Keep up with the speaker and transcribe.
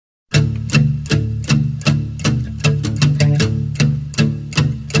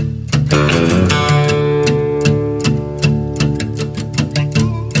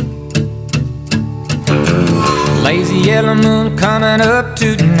Lazy yellow moon coming up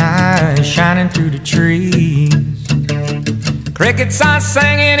tonight, shining through the trees. Crickets are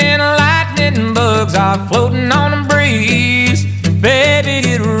singing and lightning bugs are floating on the breeze. Baby,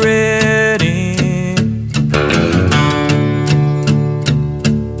 get ready.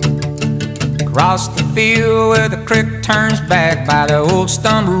 Across the field where the creek turns back by the old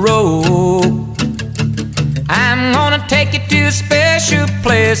stump road, I'm gonna take you to a special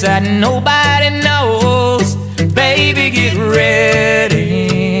place that nobody knows. Baby, get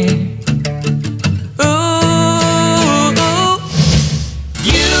ready. Ooh,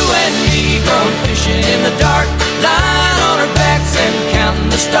 you and me going fishing in the dark, lying on our backs and counting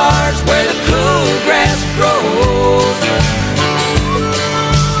the stars where the cool grass grows.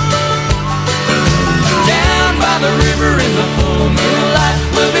 Down by the river in the full moonlight,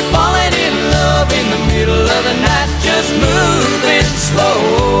 we'll be falling in love in the middle of the night, just moving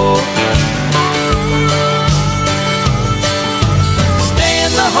slow.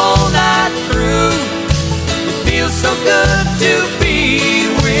 The whole night through, it feels so good to be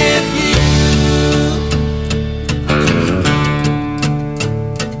with you.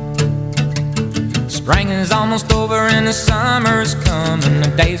 Spring is almost over and the summer's coming, the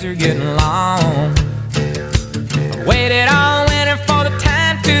days are getting long. I waited all winter for the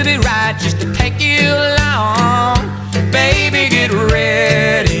time to be right, just to take you along. Baby, get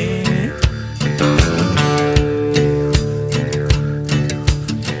ready.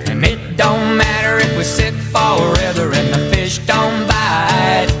 Don't matter if we sit forever and the fish don't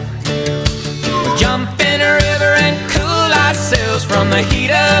bite. We'll jump in the river and cool ourselves from the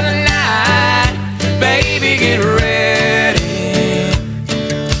heat of the night. Baby, get ready.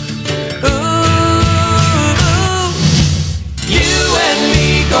 Ooh, you and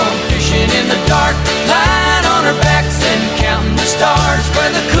me going fishing in the dark, lying on our backs and counting the stars where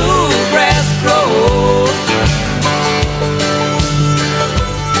the cool grass grows.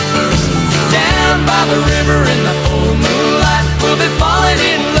 By the river